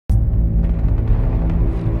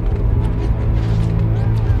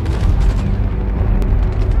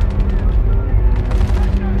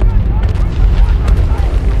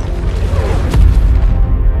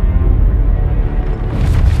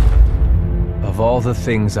Of all the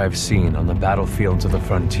things I've seen on the battlefields of the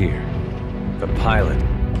frontier, the pilot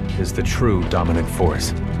is the true dominant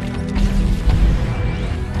force.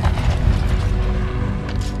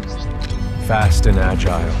 Fast and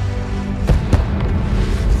agile.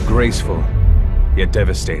 Graceful, yet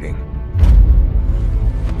devastating.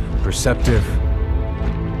 Perceptive,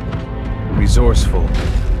 resourceful,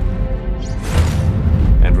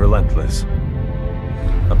 and relentless.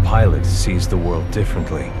 A pilot sees the world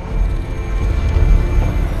differently.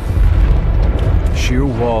 Sheer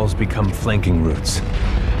walls become flanking routes.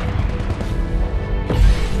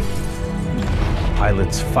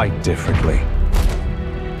 Pilots fight differently.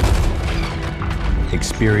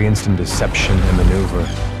 Experienced in deception and maneuver,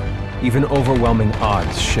 even overwhelming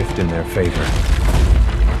odds shift in their favor.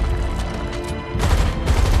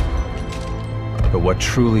 But what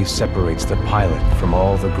truly separates the pilot from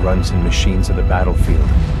all the grunts and machines of the battlefield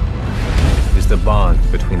is the bond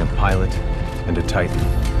between a pilot and a Titan.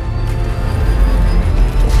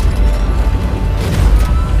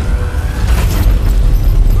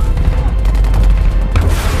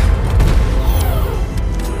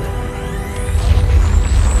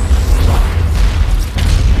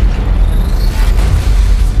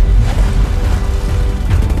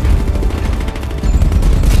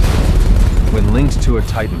 Linked to a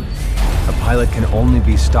Titan, a pilot can only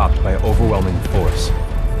be stopped by overwhelming force,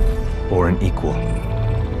 or an equal.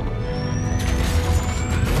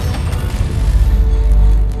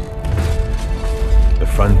 The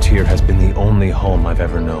frontier has been the only home I've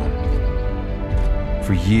ever known.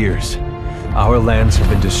 For years, our lands have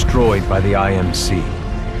been destroyed by the IMC,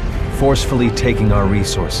 forcefully taking our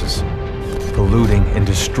resources, polluting and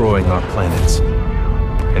destroying our planets,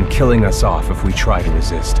 and killing us off if we try to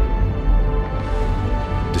resist.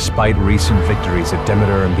 Despite recent victories at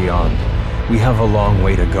Demeter and beyond, we have a long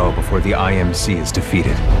way to go before the IMC is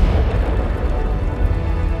defeated.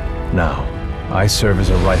 Now, I serve as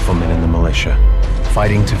a rifleman in the militia,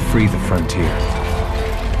 fighting to free the frontier.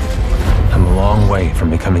 I'm a long way from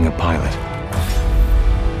becoming a pilot.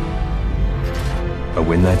 But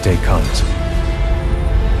when that day comes,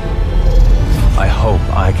 I hope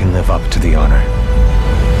I can live up to the honor.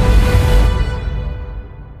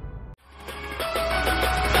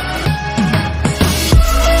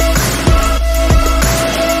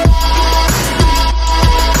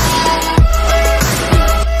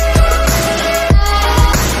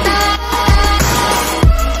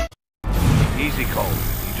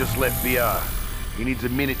 Left BR. He needs a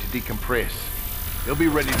minute to decompress. He'll be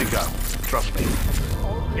ready to go. Trust me.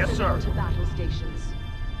 Yes, sir.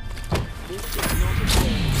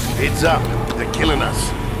 Heads up. They're killing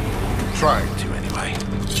us. Trying to, anyway.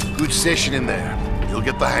 Good session in there. You'll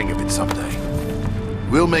get the hang of it someday.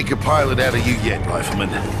 We'll make a pilot out of you yet, Rifleman.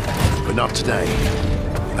 But not today.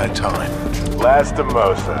 No time.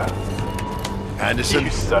 Lastimosa. Anderson?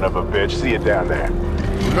 You son of a bitch. See you down there.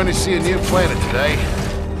 We're going to see a new planet today.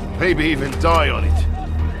 Maybe even die on it.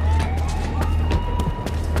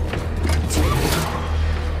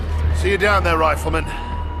 See you down there, Rifleman.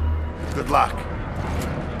 Good luck.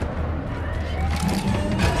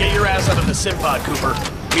 Get your ass out of the sim pod, Cooper.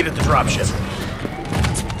 Meet at the dropship.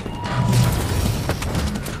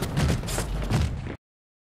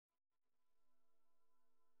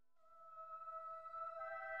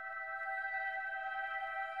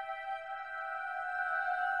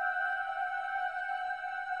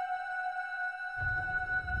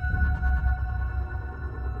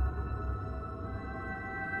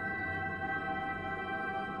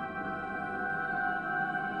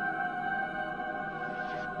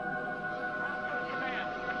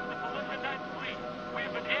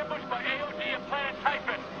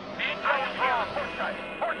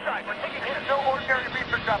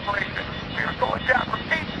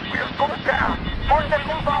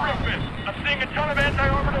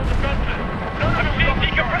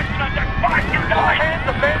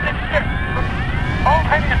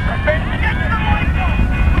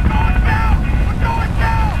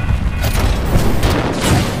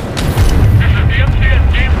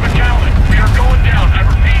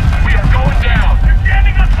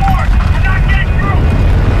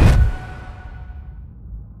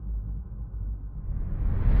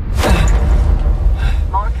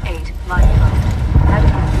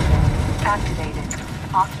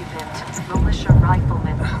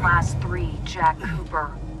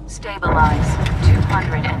 Stabilize.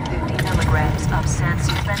 250 milligrams of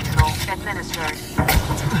sensu fentanyl administered.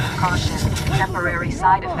 Caution. Temporary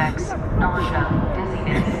side effects. Nausea,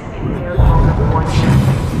 dizziness, impaired motor coordination.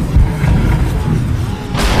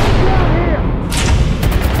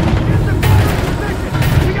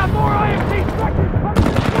 We got more IMC structures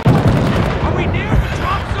coming! Are we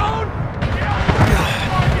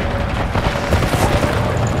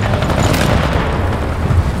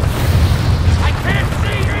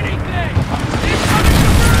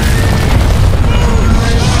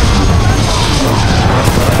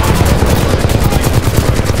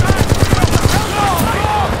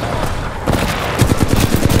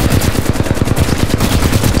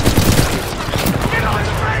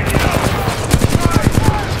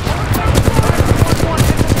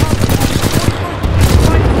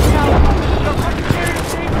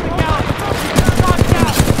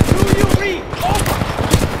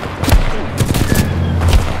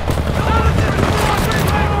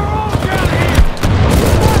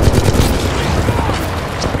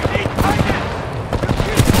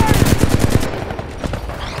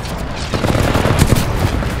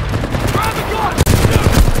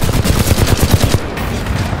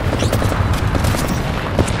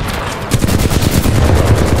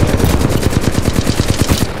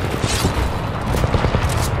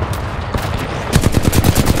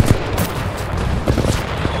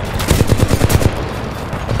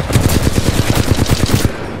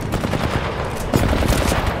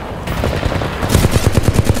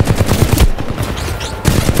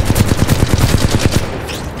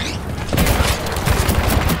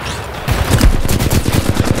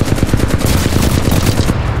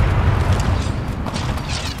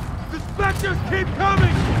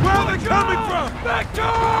This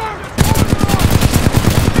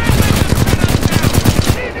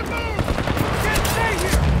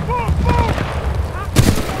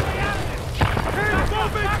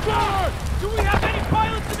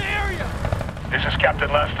is Captain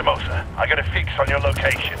Lastimosa. I got a fix on your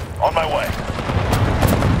location. On my way.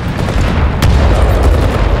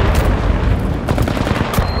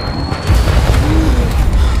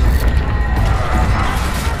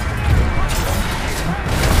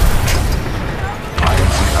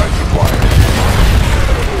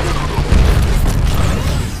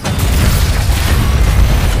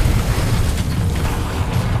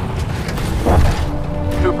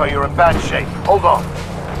 You're in bad shape. Hold on.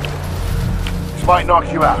 This might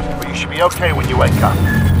knock you out, but you should be okay when you wake up.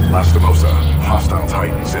 Lastimosa, hostile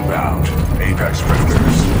Titans inbound. Apex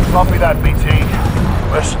predators. Copy that, BT.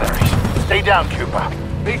 Mercenaries. Stay down, Cooper.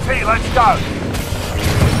 BT, let's go!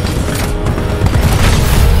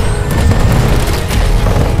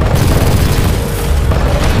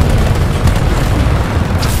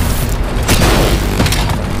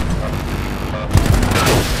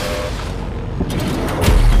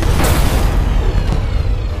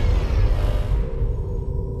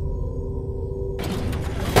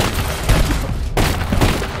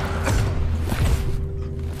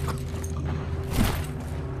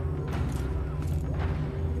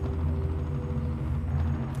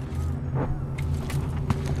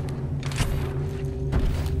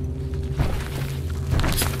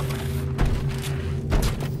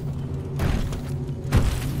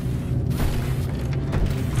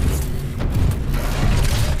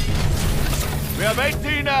 We have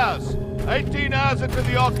 18 hours. 18 hours until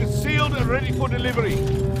the Ark is sealed and ready for delivery.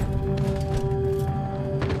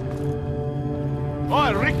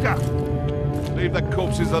 Oi, Richter! Leave the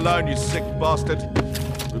corpses alone, you sick bastard.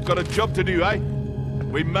 We've got a job to do, eh?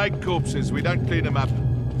 We make corpses, we don't clean them up.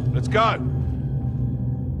 Let's go!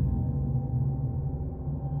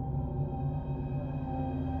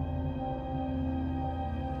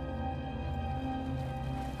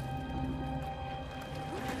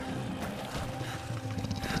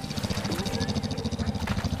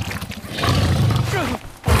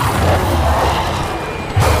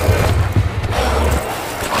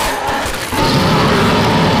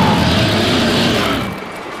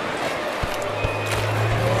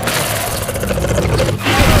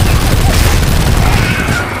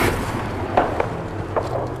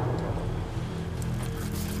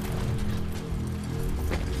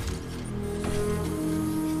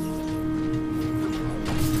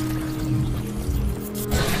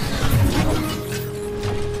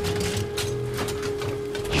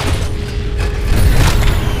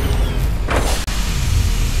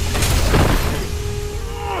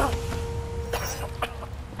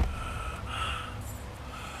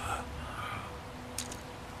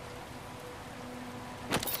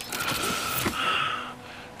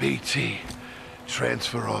 BT,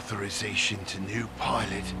 transfer authorization to new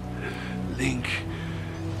pilot. Link,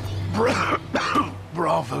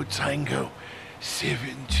 Bravo Tango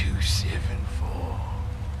 7274.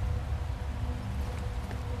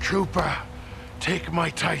 Cooper, take my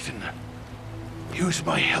Titan. Use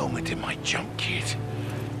my helmet and my jump kit.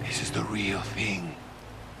 This is the real thing.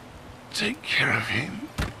 Take care of him.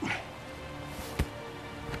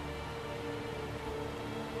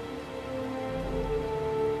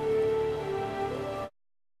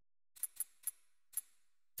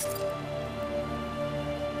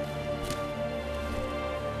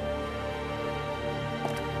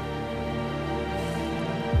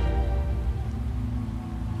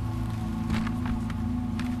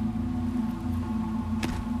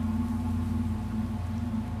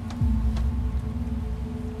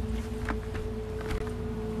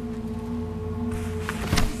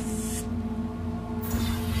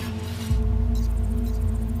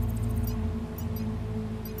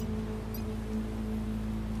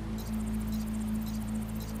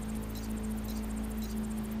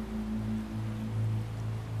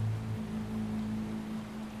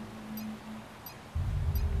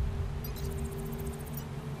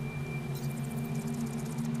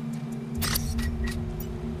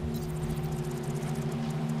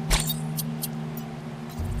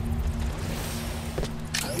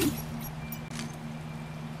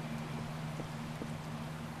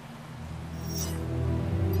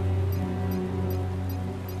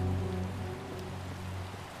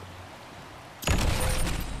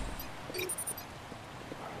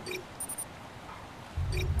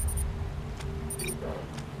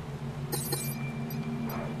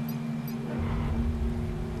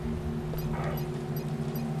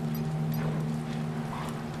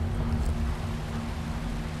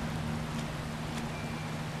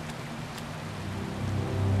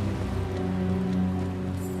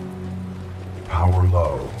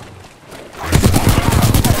 low.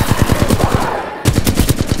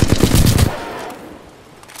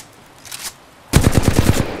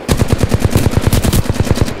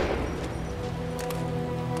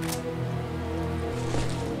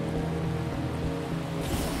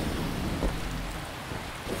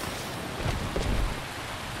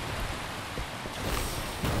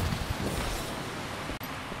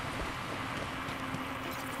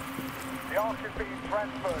 The arc is being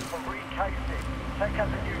transferred for recasing. Tech has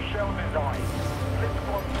a new shell design. This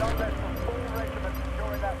was no less than 4 regiments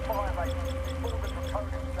during that fire rate before the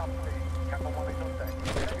draconian jumped in. Kappa 1 is on deck.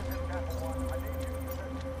 Negative, Kappa 1. I need you to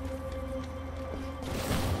present.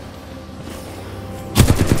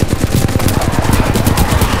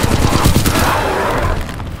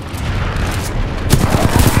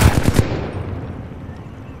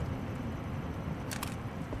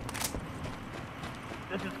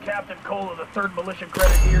 This is Captain Cole of the 3rd Militia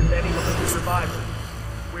Grenadiers, any militia survivors.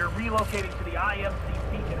 We're relocating to the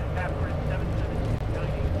IMC beacon at map grid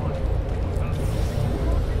 77981.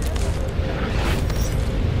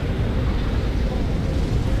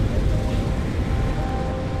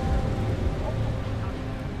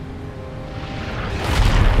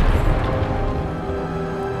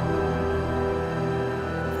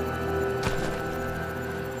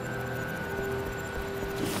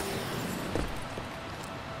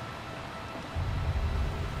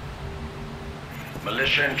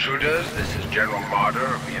 Militia intruders, this is General Marder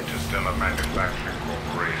of the Interstellar Manufacturing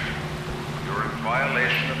Corporation. You're in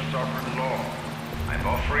violation of sovereign law. I'm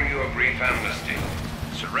offering you a brief amnesty.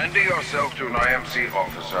 Surrender yourself to an IMC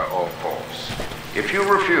officer or force. If you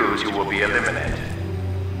refuse, you will be eliminated.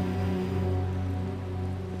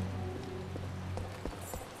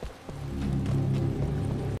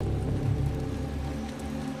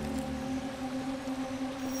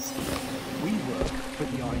 We work for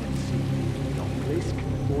the IMC, not Blisk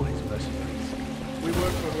or his mercenaries. We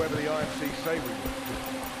work for whoever the IMC say we work for.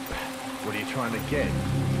 What are you trying to get?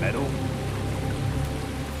 Medal?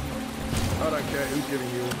 I don't care who's giving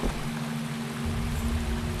you orders.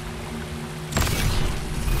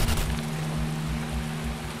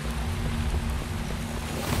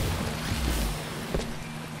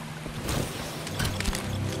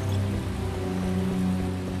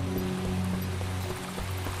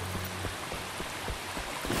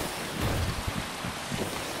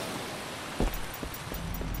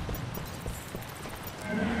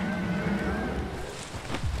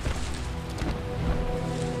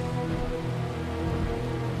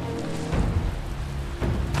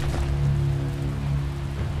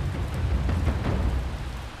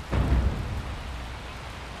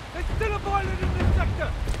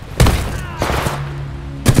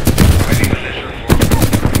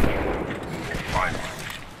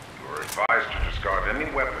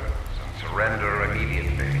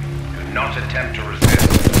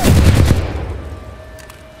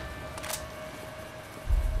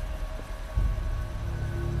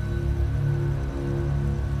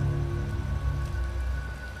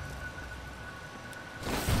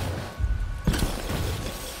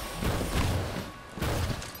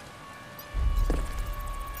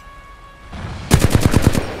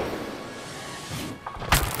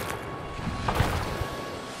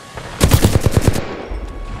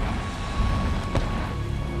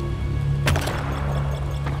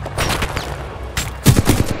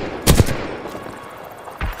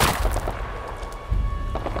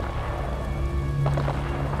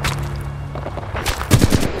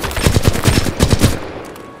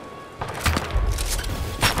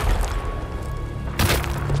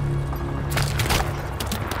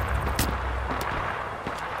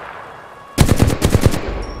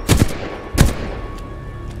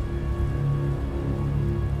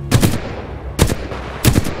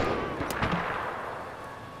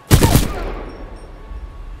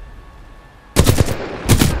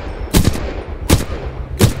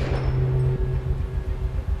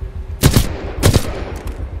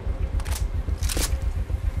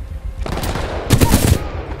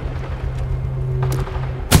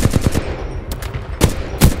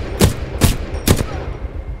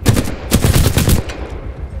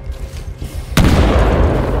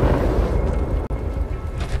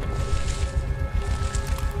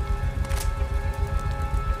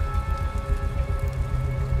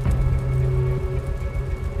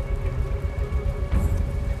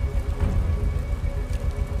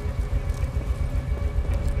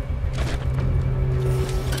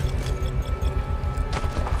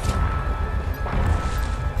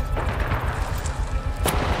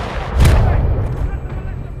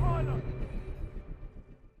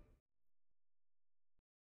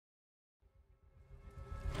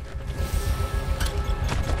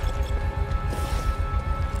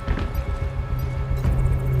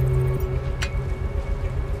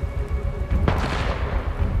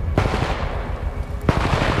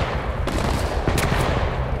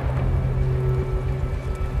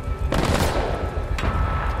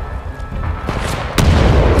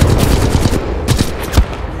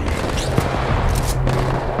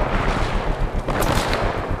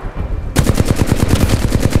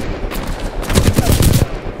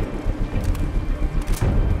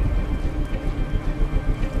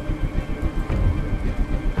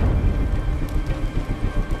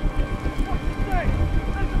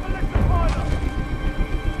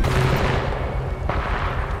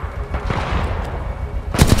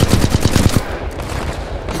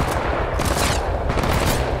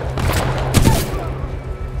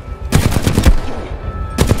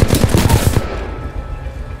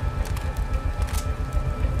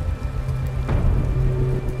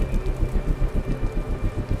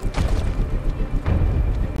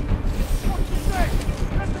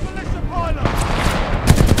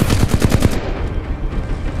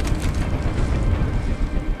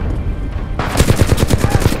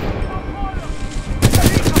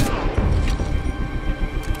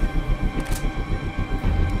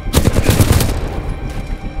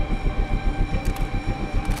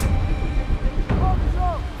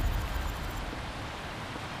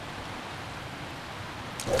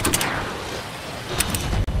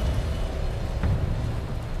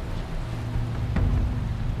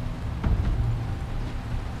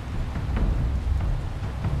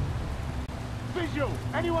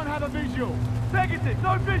 visual! Anyone have a visual? Negative,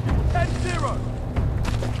 no visual, 10-0!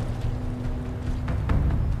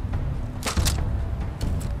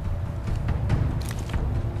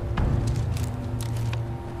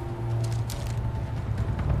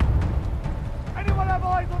 Anyone have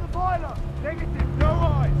eyes on the pilot? Negative, no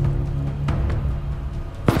eyes!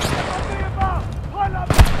 Pilot!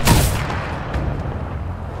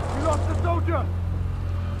 We lost the soldier!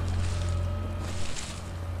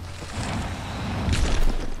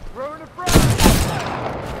 We're in a front!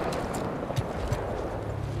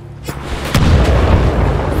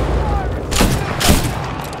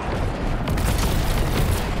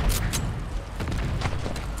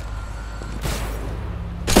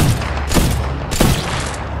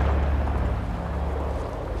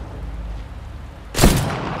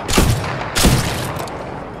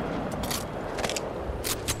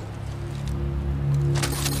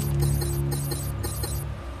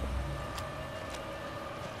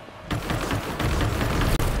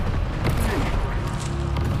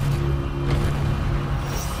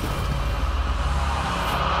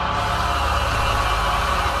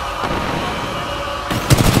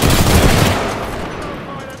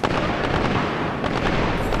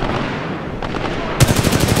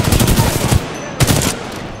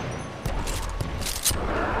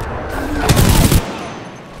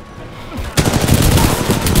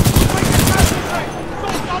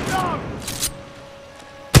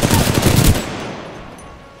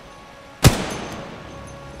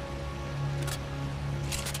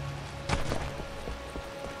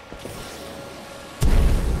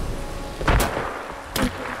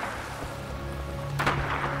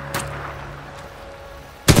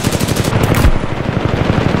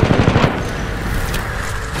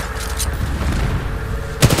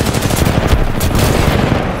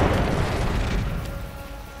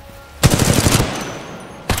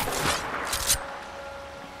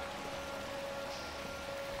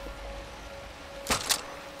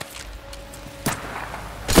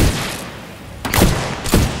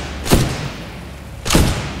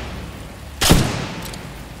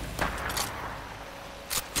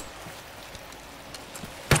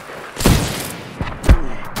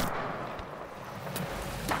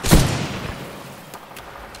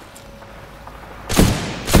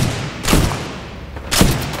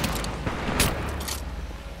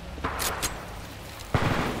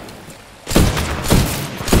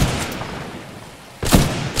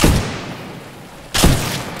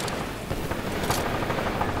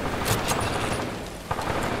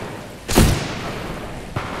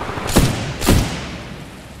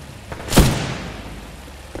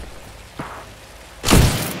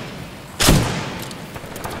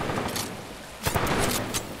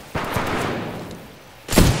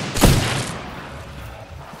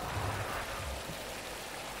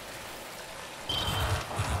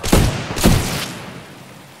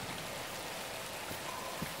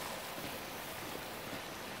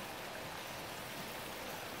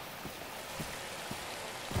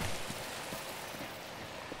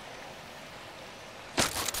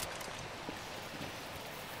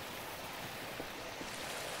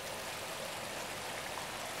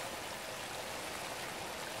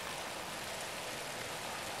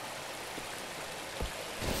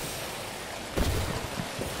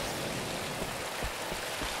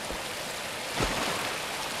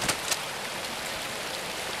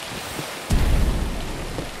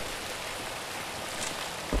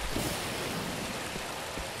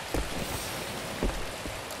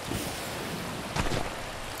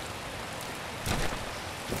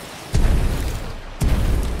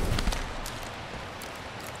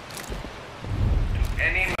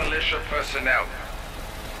 Personnel.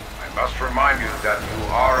 I must remind you that you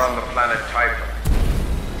are on the planet Titan.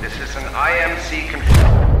 This is an IMC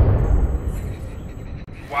control.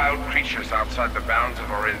 Wild creatures outside the bounds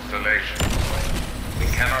of our installation. We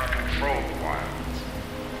cannot control the wilds.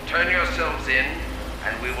 Turn yourselves in,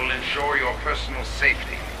 and we will ensure your personal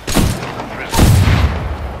safety. Prison.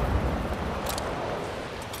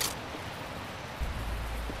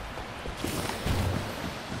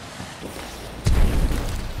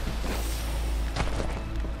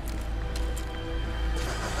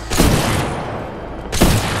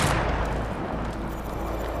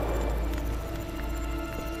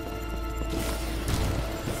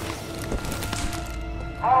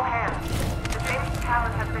 All hands. The James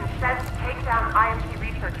Talent has been sent to take down IMC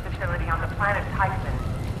research facility on the planet Titan.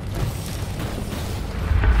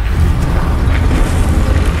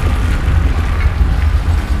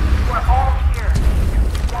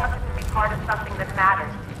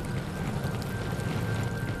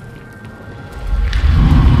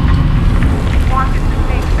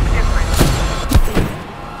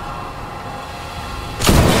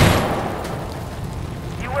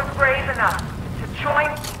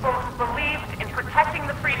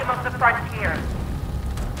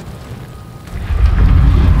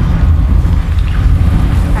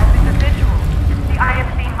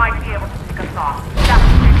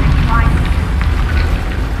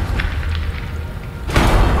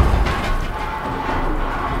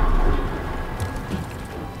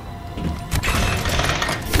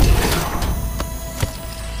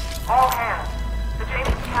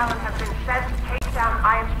 says to take down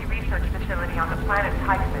IMC research facility on the planet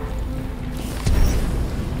Titan.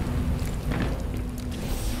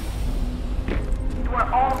 You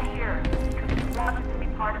are all here because you wanted to be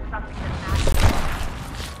part of something that matters.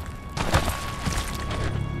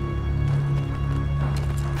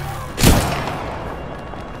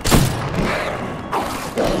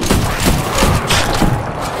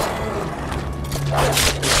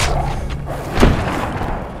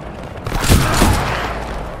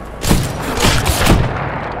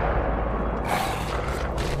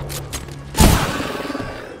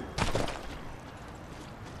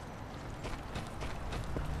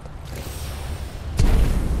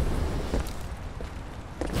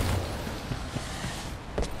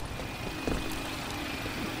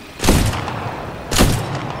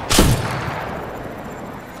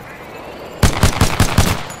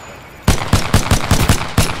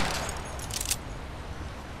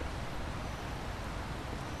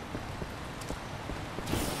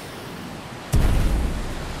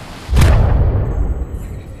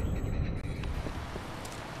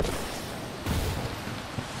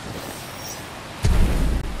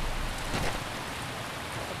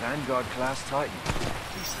 Vanguard-class Titan.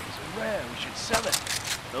 These things are rare. We should sell it.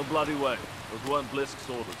 No bloody way. Those weren't Blisk's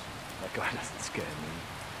orders. That guy doesn't scare me.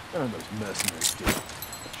 None of those mercenaries do.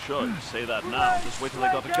 Sure, you say that now. Just wait till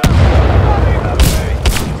they got the gun.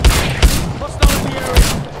 Hostile in the area!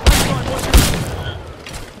 Hostile, watch it!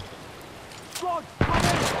 Squad, come in!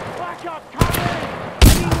 Back up, come in!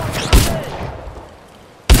 Anyone come in!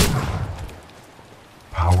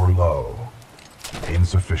 Power low.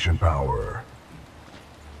 Insufficient power.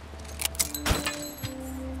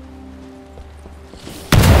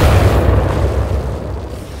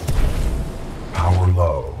 Power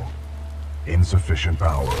low. Insufficient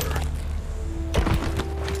power.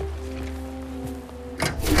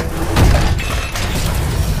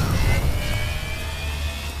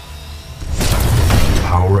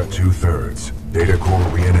 Power at 2/3. Data core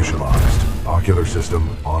reinitialized. Ocular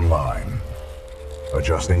system online.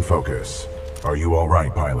 Adjusting focus. Are you all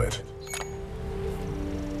right, pilot?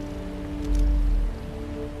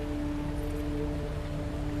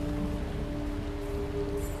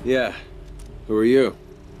 Yeah. Who are you?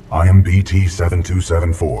 I am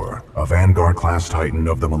BT-7274, a Vanguard-class Titan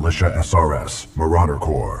of the Militia SRS, Marauder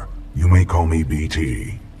Corps. You may call me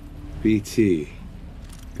BT. BT.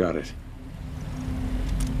 Got it.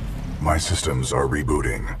 My systems are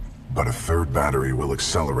rebooting, but a third battery will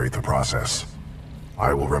accelerate the process.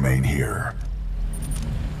 I will remain here.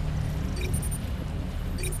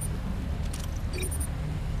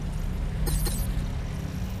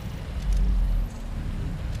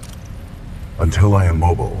 Until I am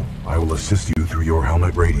mobile, I will assist you through your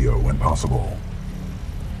helmet radio when possible.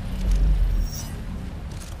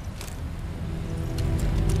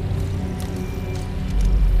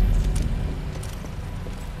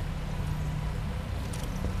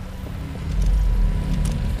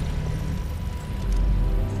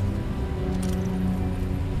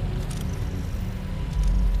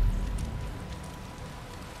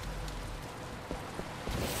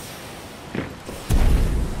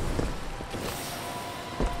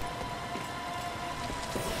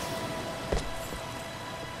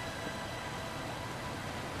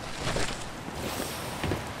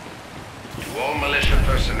 To all militia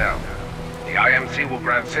personnel, the IMC will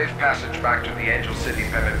grant safe passage back to the Angel City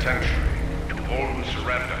Penitentiary to all who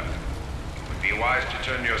surrender. It would be wise to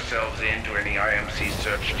turn yourselves in to any IMC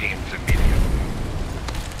search teams immediately.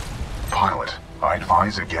 Pilot, I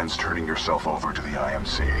advise against turning yourself over to the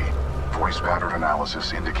IMC. Voice pattern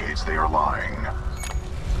analysis indicates they are lying.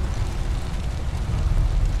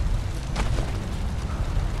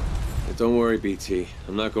 Don't worry, BT.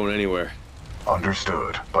 I'm not going anywhere.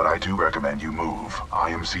 Understood, but I do recommend you move.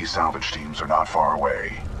 IMC salvage teams are not far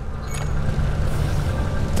away.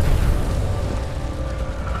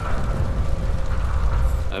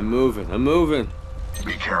 I'm moving.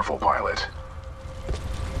 Be careful, pilot.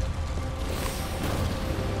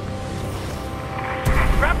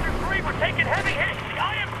 Raptor 3, we're taking heavy hits! The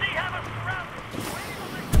IMC have us surrounded!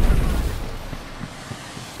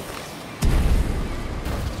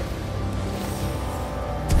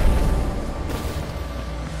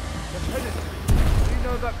 Do you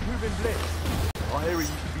know that Cuban Blitz? I hear he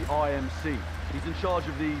used to be IMC. He's in charge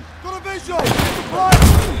of these... Got a visual!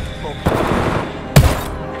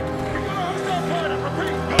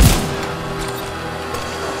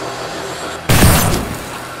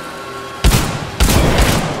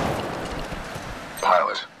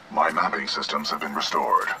 Pilot, my mapping systems have been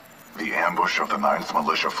restored. The ambush of the 9th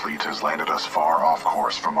Militia Fleet has landed us far off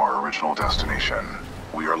course from our original destination.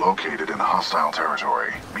 We are located in hostile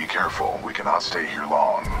territory. Be careful, we cannot stay here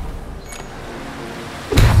long.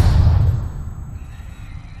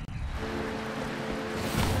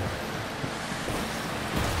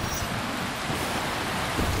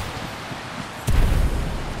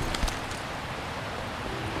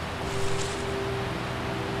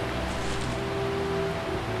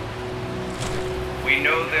 We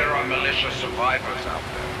know there are militia survivors out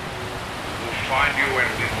there. We'll find you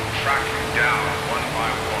and we will track you down one by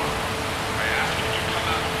one. I ask you to come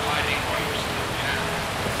out of hiding while you still can.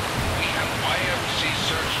 We have IMC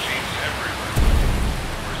search teams everywhere.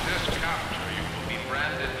 Resist capture, you will be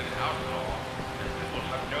branded an outlaw, and we will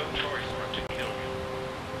have no choice but to kill you.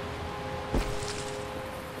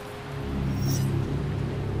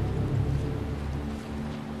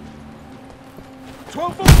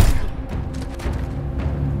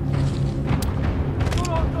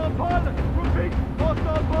 Pilot! Repeat!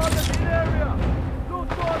 Hostile pilot in area! North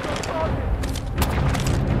side on target!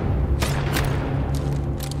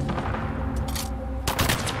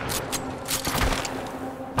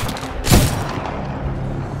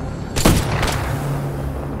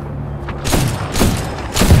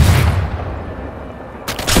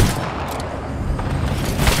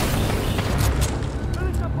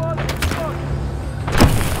 Militia pilot in front!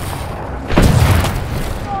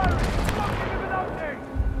 Firing! Don't give him an opening!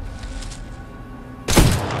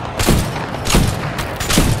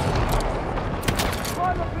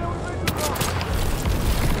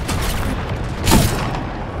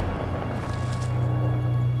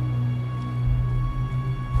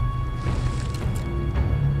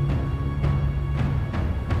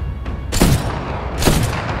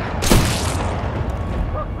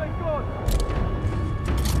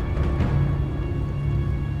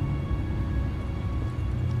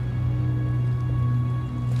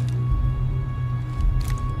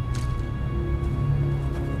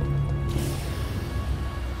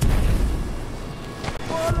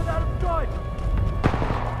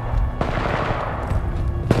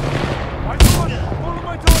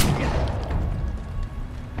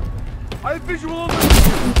 I have visual on them!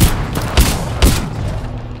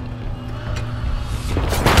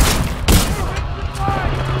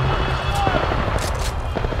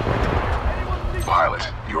 Pilot,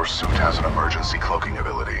 your suit has an emergency cloaking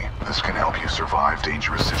ability. This can help you survive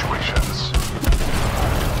dangerous situations.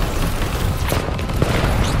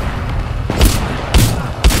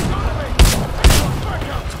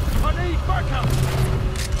 I need backup!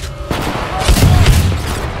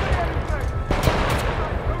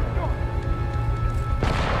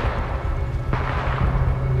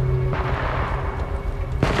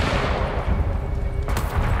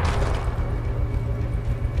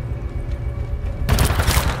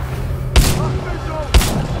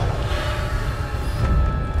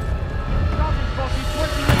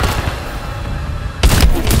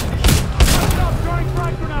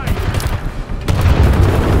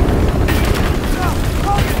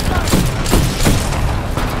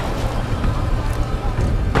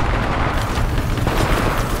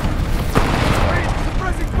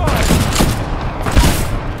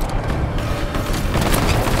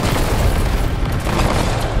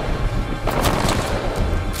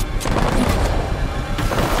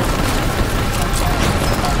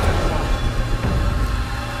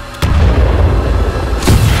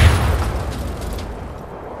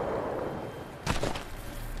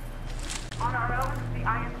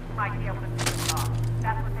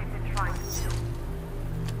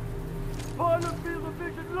 Pilot field of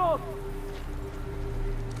vision lost!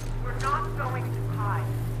 We're not going to hide.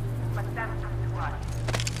 Let them come to us.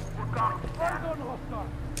 We're going to Hold on, hostile!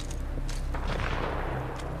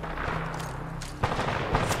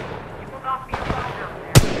 You will not be alone out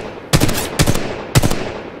there.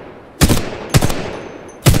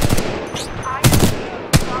 I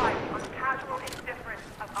thrive on casual indifference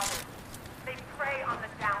of others. They prey on the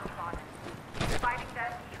downtrodden, fighting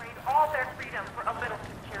them to trade all their freedom for a little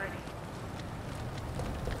security.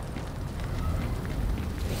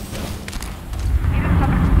 It is up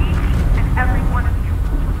to each and every one of you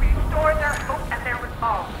to restore their hope and their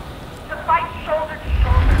resolve, to fight shoulder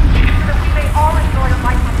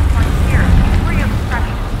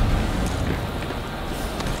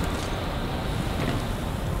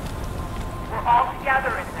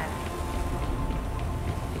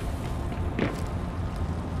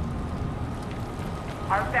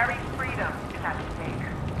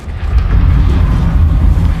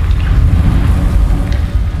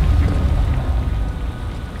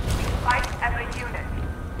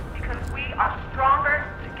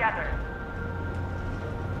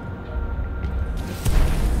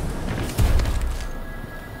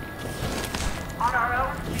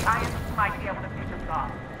The IMC might be able to pick us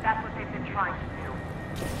off. That's what they've been trying to do.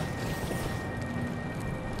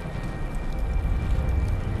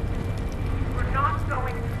 We're not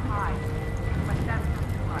going to hide. But that's not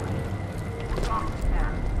too much. We're going to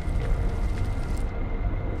them.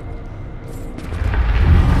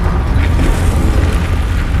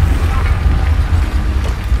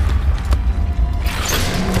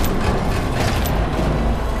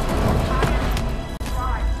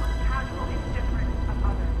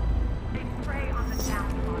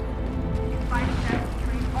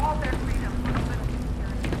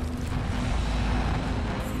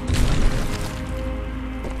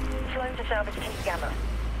 Salvage Key Gamma.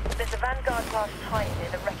 There's a Vanguard class Titan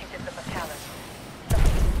near the wreckage of the McAllen.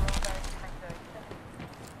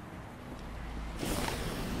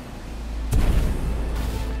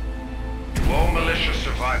 To all militia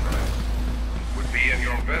survivors, it would be in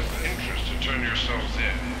your best interest to turn yourselves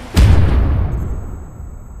in.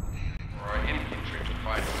 For our infantry to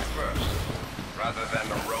fight them first, rather than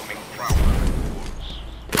a roaming prowler in the woods.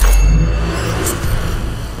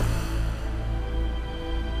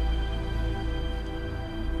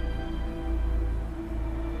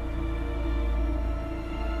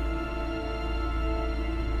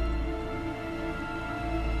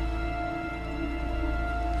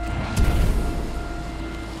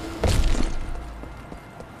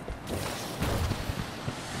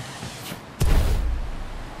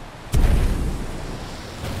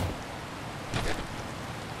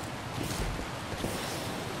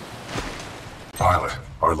 Pilot,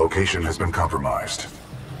 our location has been compromised.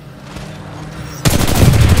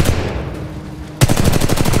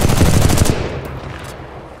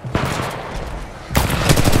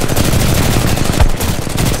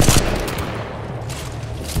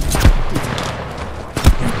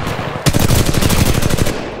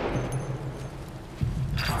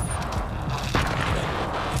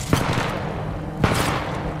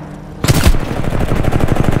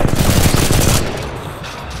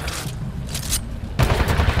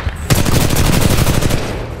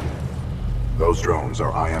 Those drones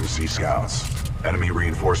are IMC scouts. Enemy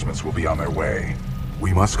reinforcements will be on their way.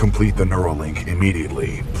 We must complete the Neuralink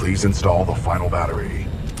immediately. Please install the final battery.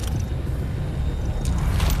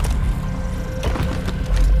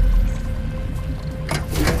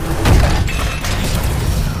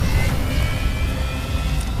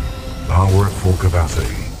 Power at full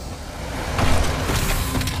capacity.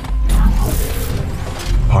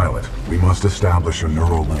 Pilot, we must establish a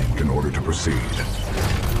Neuralink in order to proceed.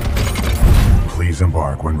 Please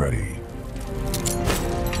embark when ready.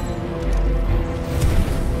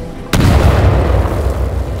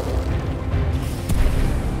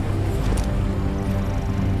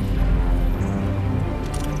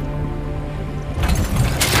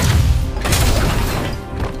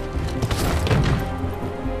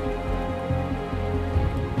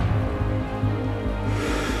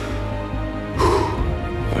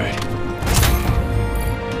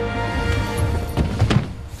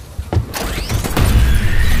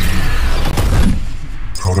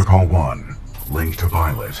 Protocol 1. Link to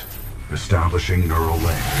pilot. Establishing neural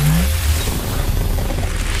link.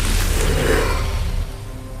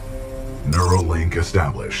 Neural link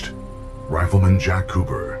established. Rifleman Jack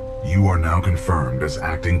Cooper, you are now confirmed as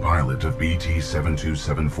acting pilot of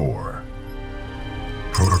BT-7274.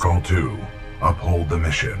 Protocol 2. Uphold the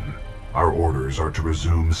mission. Our orders are to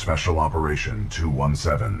resume Special Operation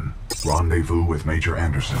 217. Rendezvous with Major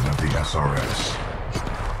Anderson of the SRS.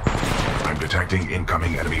 I'm detecting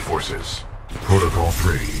incoming enemy forces. Protocol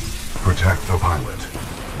 3. Protect the pilot.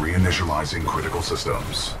 Reinitializing critical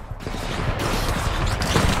systems.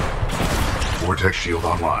 Vortex shield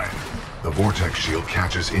online. The Vortex shield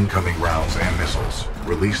catches incoming rounds and missiles.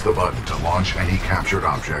 Release the button to launch any captured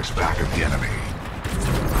objects back at the enemy.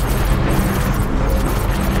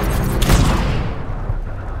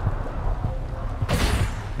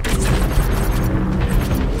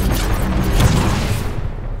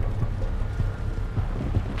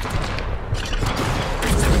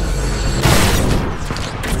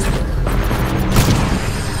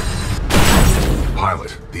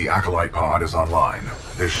 The Acolyte pod is online.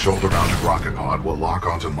 This shoulder-mounted rocket pod will lock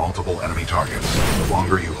onto multiple enemy targets. The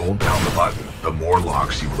longer you hold down the button, the more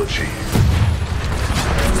locks you will achieve.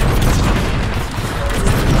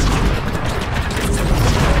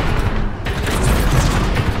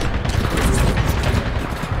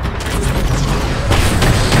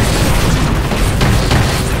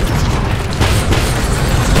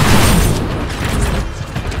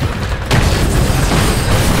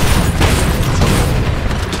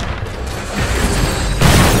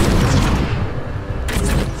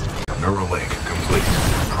 Neuralink complete.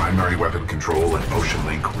 Primary weapon control and motion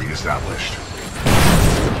link established.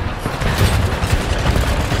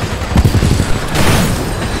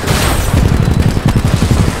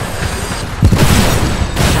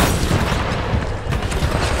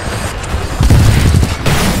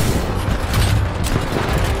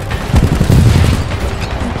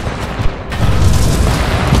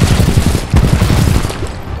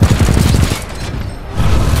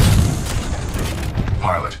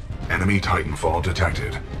 Pilot, enemy Titanfall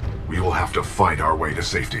detected. We will have to fight our way to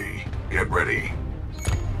safety. Get ready.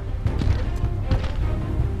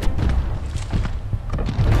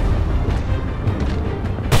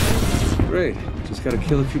 Great. Just gotta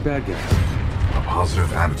kill a few bad guys. A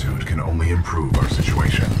positive attitude can only improve our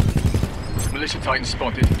situation. Militia Titan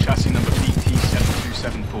spotted, chassis number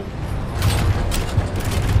BT-7274.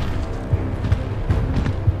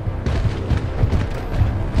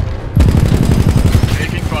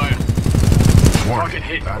 Taking fire. Warning, Target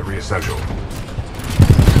hit. battery essential.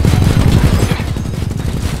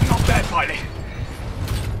 Not bad, pilot.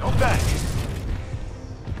 Not bad.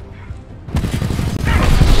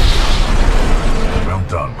 Well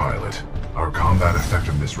done, pilot. Our combat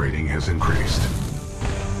effectiveness rating has increased.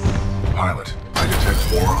 Pilot, I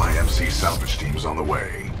detect more IMC salvage teams on the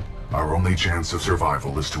way. Our only chance of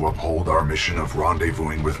survival is to uphold our mission of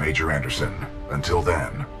rendezvousing with Major Anderson. Until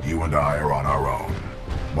then, you and I are on our own.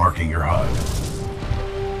 Marking your HUD.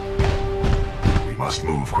 We must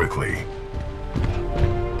move quickly.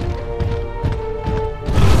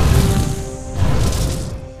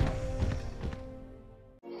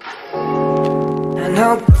 I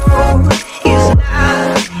know